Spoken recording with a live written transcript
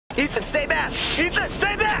Ethan, stay back! Ethan,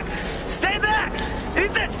 stay back! Stay back!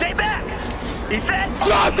 Ethan, stay back! Ethan!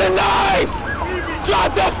 Drop the knife!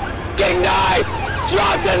 Drop the f***ing knife!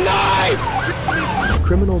 Drop the knife!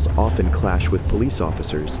 Criminals often clash with police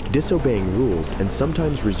officers, disobeying rules and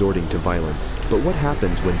sometimes resorting to violence. But what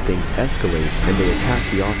happens when things escalate and they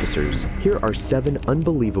attack the officers? Here are 7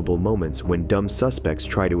 unbelievable moments when dumb suspects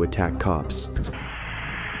try to attack cops.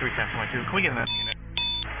 310.2, can we get in that unit?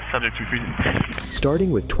 Subject 230.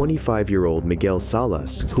 Starting with 25-year-old Miguel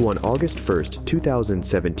Salas, who on August 1st,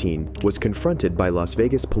 2017, was confronted by Las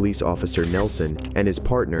Vegas police officer Nelson and his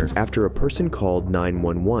partner after a person called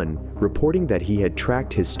 911, reporting that he had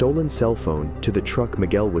tracked his stolen cell phone to the truck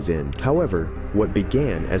Miguel was in. However, what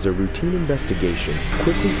began as a routine investigation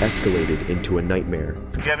quickly escalated into a nightmare.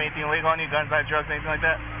 Do you have anything illegal on you? Guns, knives, drugs, anything like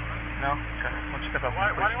that? No? Okay. Why don't you step out?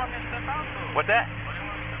 Why do you want me to step out? What's that?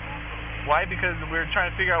 Why? Because we're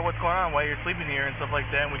trying to figure out what's going on while you're sleeping here and stuff like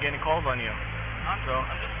that, and we're getting calls on you. So,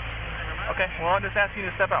 okay, well, I'm just asking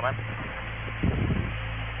you to step out, man.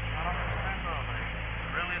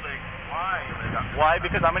 Why?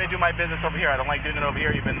 Because I'm going to do my business over here. I don't like doing it over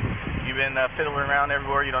here. You've been fiddling around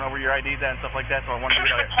everywhere. You don't know where your ID's at and stuff like that, so I want to do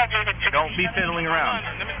it out here. Don't be fiddling around.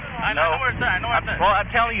 I know where it's at. I know where it's at. Well, I'm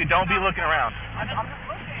telling you, don't be looking around. I'm just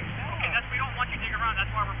looking. Okay, we don't want you to dig around.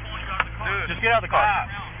 That's why we're pulling you out of the car. Dude, just get out of the car.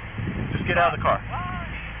 Just get out of the car. Come on.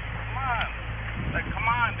 Like, come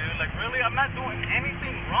on, dude. Like, really? I'm not doing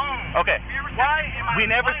anything wrong. Okay. Why am I... We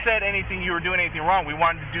never said anything you were doing anything wrong. We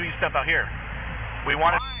wanted to do you stuff out here. We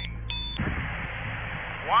wanted...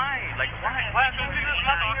 Why? Like, why? Why don't you just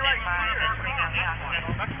tuck me right here?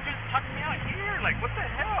 Why don't you just tuck me out here? Like, what the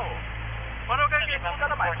hell? Why don't I get pulled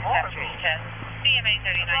out of my car? Because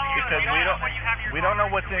we don't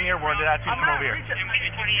know what's in here. We're going to ask you to come over here. You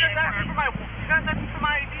guys asked me for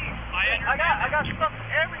my ID. I got stuff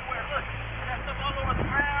everywhere. Look, I got stuff all over the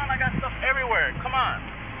ground. I got stuff everywhere. Come on,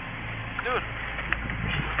 dude.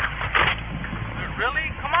 Dude, really?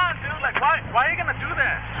 Come on, dude. Like, why are you gonna do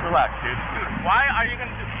that? Just relax, dude. Dude, why are you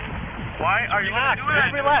gonna do? Why are you gonna do that?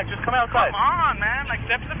 Just relax. Just come outside. Come on, man. Like,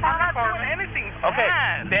 step to the front of the car. I'm not doing anything. Okay,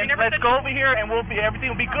 then let's go over here and everything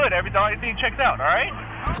will be good. Everything checks out. All right.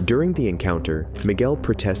 During the encounter, Miguel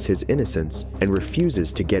protests his innocence and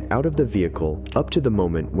refuses to get out of the vehicle up to the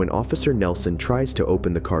moment when Officer Nelson tries to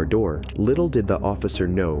open the car door. Little did the officer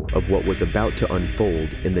know of what was about to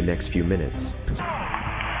unfold in the next few minutes.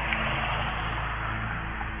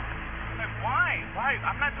 Why?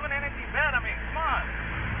 I'm not doing anything bad. I mean, come on.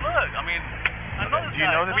 Look, I mean, I know this. Do you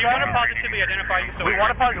know this? We want to positively identify you. So we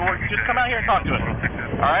want to just come out here and talk to us.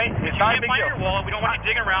 All right? It's not a big deal. We don't want you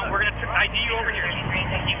digging around. We're going to ID you over here.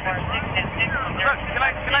 Can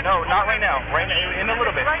I? No, not right now. Right in a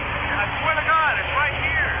little bit. I swear to God, it's right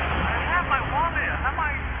here. I have my wallet. I have my...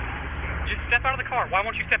 Just step out of the car. Why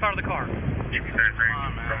won't you step out of the car?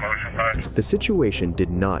 The situation did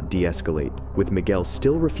not de-escalate, with Miguel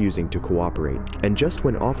still refusing to cooperate. And just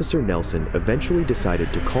when Officer Nelson eventually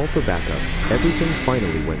decided to call for backup, everything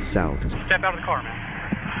finally went south. Step out of the car, man.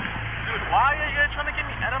 Dude, why are you guys trying to get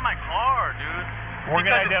me out of my car, dude?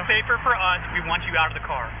 Because it's safer for us if we want you out of the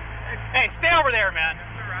car. Hey, stay over there, man.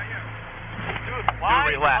 Dude, why?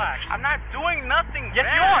 Dude, relax. I'm not doing nothing bad. Yes,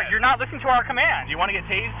 you are. You're not listening to our command. Do you want to get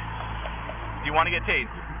tased? Do you want to get tased?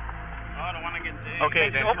 No, I don't want to get tased. Okay,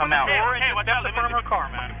 then come out. Hey, what's up? Step in front of our car,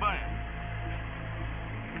 man. Well,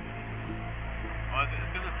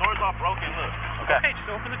 because the door's all broken, look. Okay, just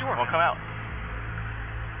open the door. Well, come out.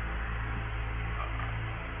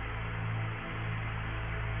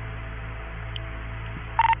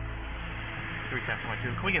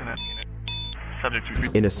 Can we get in that unit? Subject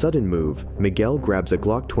 230. In a sudden move, Miguel grabs a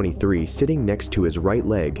Glock 23 sitting next to his right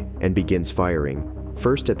leg and begins firing,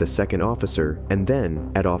 first at the second officer and then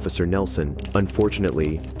at Officer Nelson.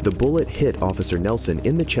 Unfortunately, the bullet hit Officer Nelson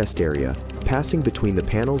in the chest area, passing between the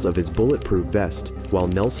panels of his bulletproof vest, while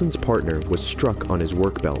Nelson's partner was struck on his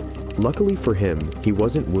work belt. Luckily for him, he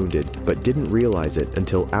wasn't wounded, but didn't realize it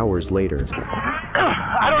until hours later.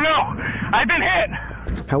 I don't know. I've been hit.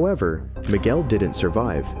 However, Miguel didn't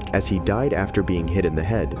survive, as he died after being hit in the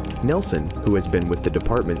head. Nelson, who has been with the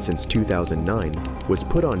department since 2009, was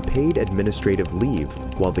put on paid administrative leave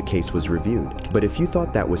while the case was reviewed. But if you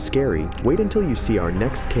thought that was scary, wait until you see our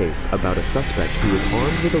next case about a suspect who was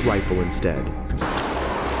armed with a rifle instead.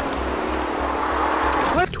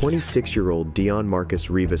 26-year-old Dion Marcus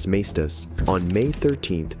Rivas Maestas, on May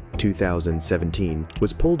 13th, 2017,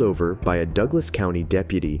 was pulled over by a Douglas County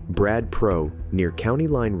deputy, Brad Pro, near County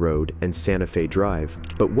Line Road and Santa Fe Drive.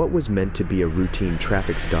 But what was meant to be a routine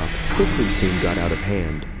traffic stop quickly soon got out of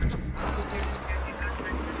hand.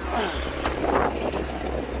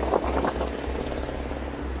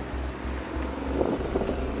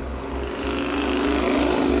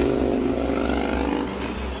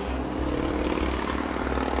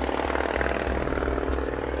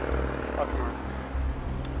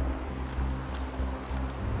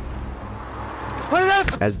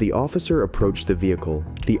 As the officer approached the vehicle,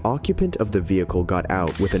 the occupant of the vehicle got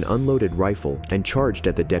out with an unloaded rifle and charged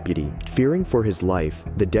at the deputy. Fearing for his life,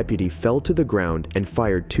 the deputy fell to the ground and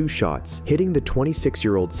fired 2 shots, hitting the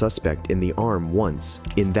 26-year-old suspect in the arm once.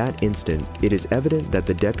 In that instant, it is evident that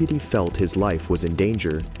the deputy felt his life was in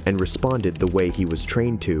danger and responded the way he was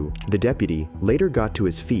trained to. The deputy later got to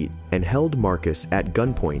his feet and held Marcus at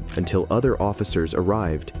gunpoint until other officers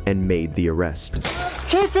arrived and made the arrest.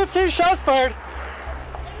 Keep 15 shots fired!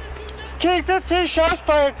 Keep 15 shots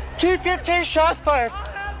fired! Keep 15 shots fired!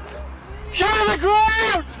 Get on the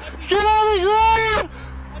ground! Get on the ground!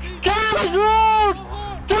 Get on the ground!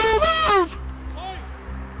 Don't move!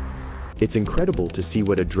 It's incredible to see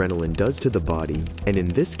what adrenaline does to the body, and in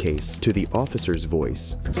this case, to the officer's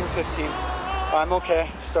voice. 15. I'm okay.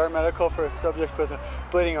 Start medical for a subject with a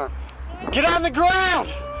bleeding arm. Get on the ground!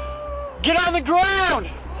 Get on the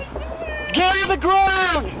ground! Get on the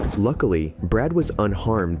ground! Luckily, Brad was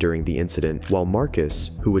unharmed during the incident, while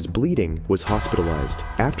Marcus, who was bleeding, was hospitalized.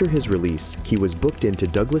 After his release, he was booked into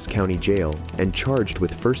Douglas County Jail and charged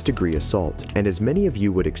with first-degree assault. And as many of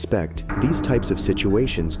you would expect, these types of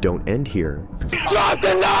situations don't end here. Drop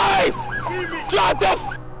the knife! Drop the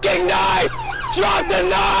f***ing knife! Drop the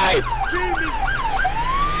knife!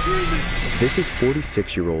 This is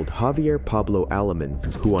 46-year-old Javier Pablo Alaman,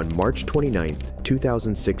 who on March 29,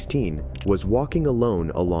 2016, was walking alone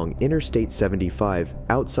along Interstate 75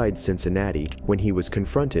 outside Cincinnati when he was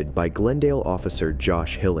confronted by Glendale officer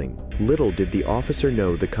Josh Hilling. Little did the officer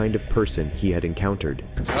know the kind of person he had encountered.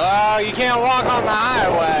 Oh, you can't walk on the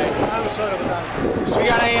highway. I'm sorry about that. So you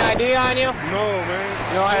got any ID on you? No, man.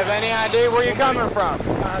 You don't have any ID? Where you coming from?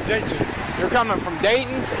 Dayton. You're coming from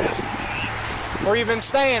Dayton? Where you been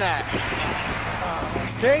staying at?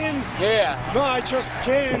 Staying? Yeah. No, I just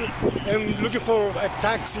came and looking for a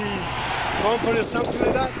taxi company or something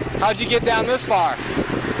like that. How'd you get down this far?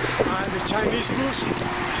 The Chinese bus.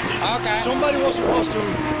 Okay. Somebody was supposed to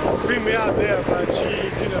bring me out there, but she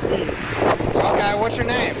didn't bring. Okay, what's your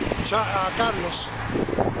name? Carlos.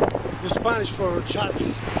 The Spanish for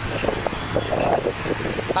Charles.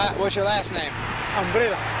 What's your last name?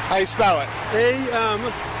 Umbrella. How you spell it?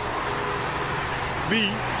 A-M-B-L-L-L.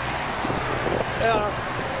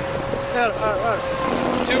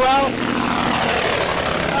 2 L's?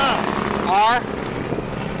 R?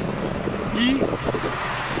 E-L-A.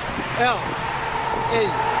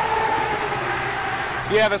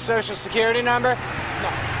 You have a social security number? No.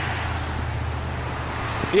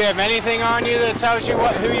 You have anything on you that tells you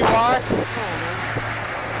who you are? No, man.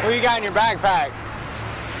 What you got in your backpack?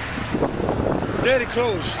 Very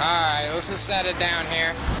close. Alright, let's just set it down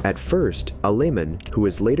here. At first, Alaman, who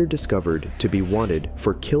was later discovered to be wanted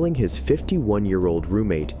for killing his 51-year-old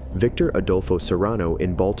roommate, Victor Adolfo Serrano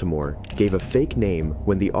in Baltimore, gave a fake name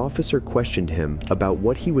when the officer questioned him about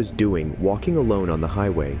what he was doing walking alone on the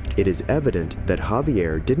highway. It is evident that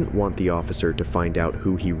Javier didn't want the officer to find out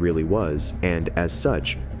who he really was, and as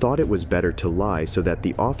such, thought it was better to lie so that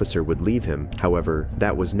the officer would leave him. However,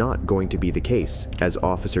 that was not going to be the case, as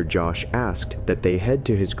Officer Josh asked that they head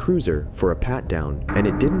to his cruiser for a pat-down, and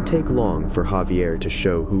it didn't take long for Javier to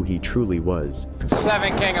show who he truly was.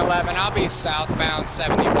 7 King 11, I'll be southbound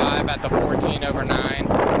 75 at the 14 over 9.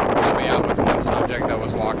 I'll be out with one subject that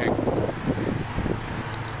was walking.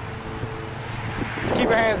 Keep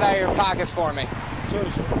your hands out of your pockets for me. Sorry,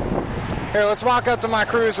 sir. Here, let's walk up to my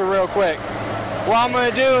cruiser real quick. What I'm going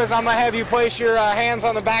to do is I'm going to have you place your hands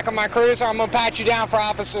on the back of my cruiser. I'm going to pat you down for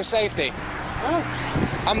officer safety. Oh.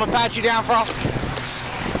 I'm going to pat you down for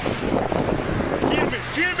Kill me!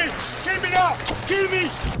 Kill me! Kill me now! Kill me!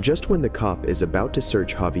 Just when the cop is about to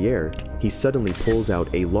search Javier, he suddenly pulls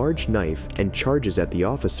out a large knife and charges at the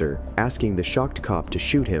officer, asking the shocked cop to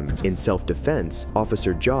shoot him. In self-defense,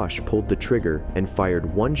 Officer Josh pulled the trigger and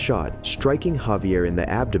fired 1 shot, striking Javier in the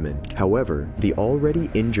abdomen. However, the already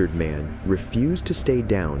injured man refused to stay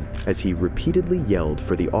down as he repeatedly yelled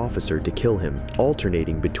for the officer to kill him,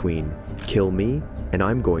 alternating between "kill me" and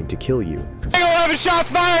 "I'm going to kill you." 11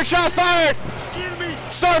 shots fired! Shots fired! Kill me!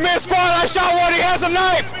 Sir, miss squad, I shot one, he has a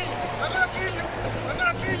knife! I'm gonna kill you! I'm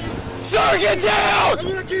gonna kill you! Sir, get down! I'm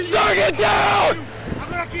gonna kill you! Sir, get down! I'm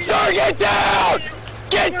gonna kill you! Sir, get down!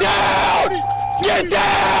 Get down! Get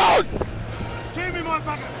down! Kill me,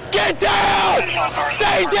 motherfucker! Get down!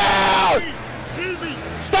 Stay down! Kill me!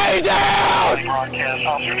 Stay down!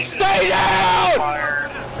 Stay down!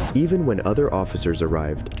 Even when other officers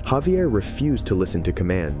arrived, Javier refused to listen to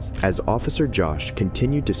commands, as Officer Josh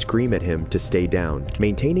continued to scream at him to stay down,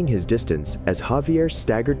 maintaining his distance as Javier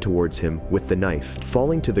staggered towards him with the knife,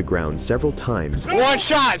 falling to the ground several times. One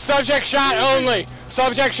shot, subject shot only.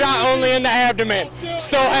 Subject shot only in the abdomen.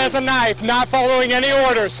 Still has a knife, not following any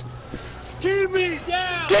orders. Kill me!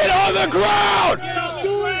 Get on the ground! Just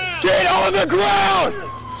do it! Get on the ground!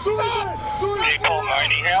 Do it! Do it!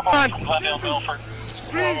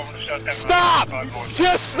 Please! Stop!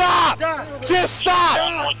 Just stop! Just stop!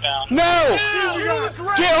 No!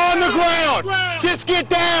 Get on the ground! Just get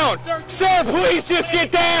down! Sir, please just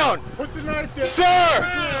get down! Put the knife there!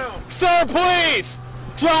 Sir! Sir, please!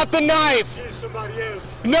 Drop the knife! Somebody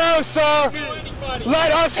else. No, sir!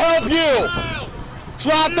 Let us help you!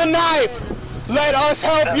 Drop the knife! Let us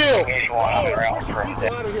help you! Push the people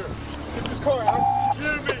out of here. Get this car out.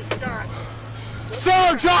 Hear me, God.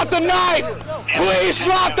 Sir, drop the knife! Please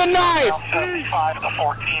drop the knife!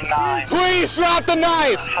 Please drop the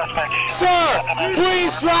knife! Sir,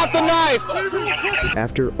 please drop the knife!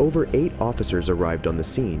 After over 8 officers arrived on the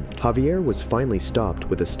scene, Javier was finally stopped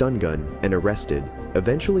with a stun gun and arrested,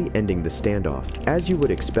 eventually ending the standoff. As you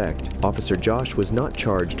would expect, Officer Josh was not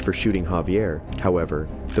charged for shooting Javier. However,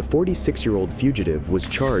 the 46-year-old fugitive was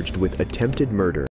charged with attempted murder.